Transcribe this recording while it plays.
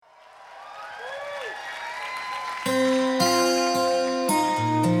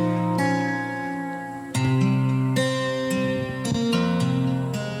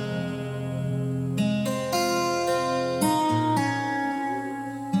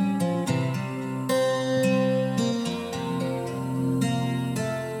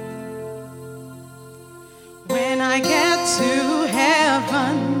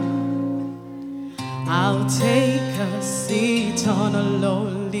seat on a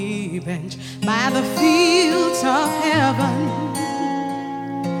lowly bench by the fields of heaven.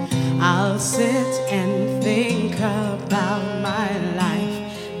 I'll sit and think about my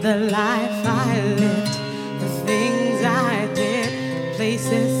life, the life I lived, the things I did,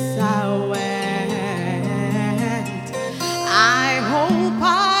 places I went. I hope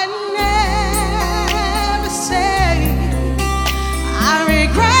I never say I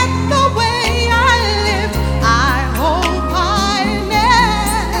regret the way I lived. I hope I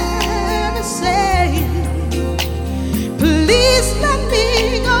never say, please let me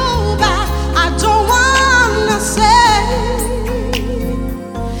go back. I don't wanna say,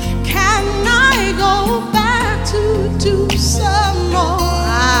 can I go back to do some more?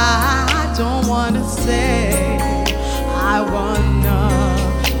 I don't wanna say, I wanna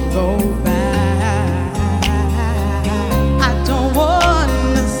go back. I don't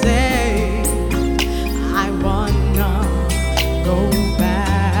wanna say, I wanna go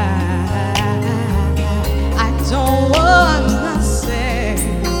back. I don't wanna say,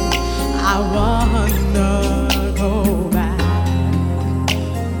 I wanna go back.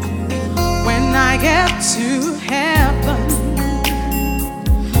 When I get to heaven,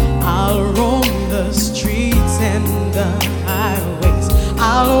 I'll roam the streets and the highways.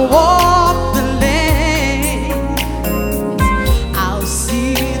 I'll walk the lanes. I'll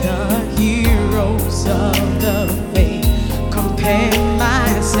see the heroes of the faith. Compare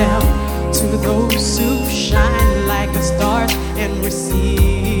myself to those who shine like the stars and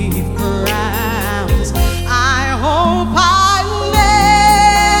receive crowns. I hope I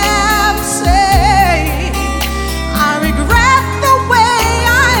never say I regret the way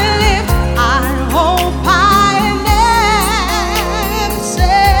I lived. I hope I never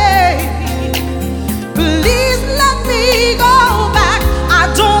say, please let me go back. I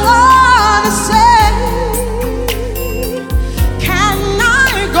don't wanna say, can I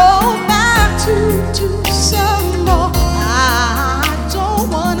go back to do some more? I don't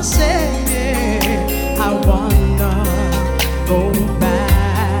wanna say, I wanna go back.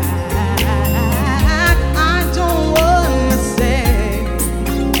 I don't wanna say,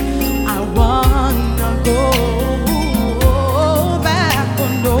 I wanna go back. Oh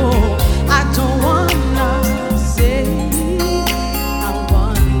no, I don't wanna say, I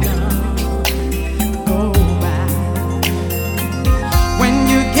wanna go back. When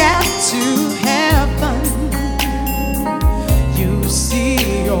you get to heaven, you see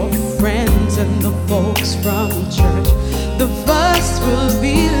your friends and the folks from church. The first will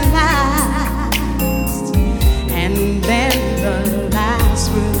be last, and then the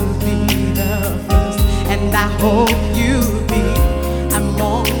last will be the first. And I hope you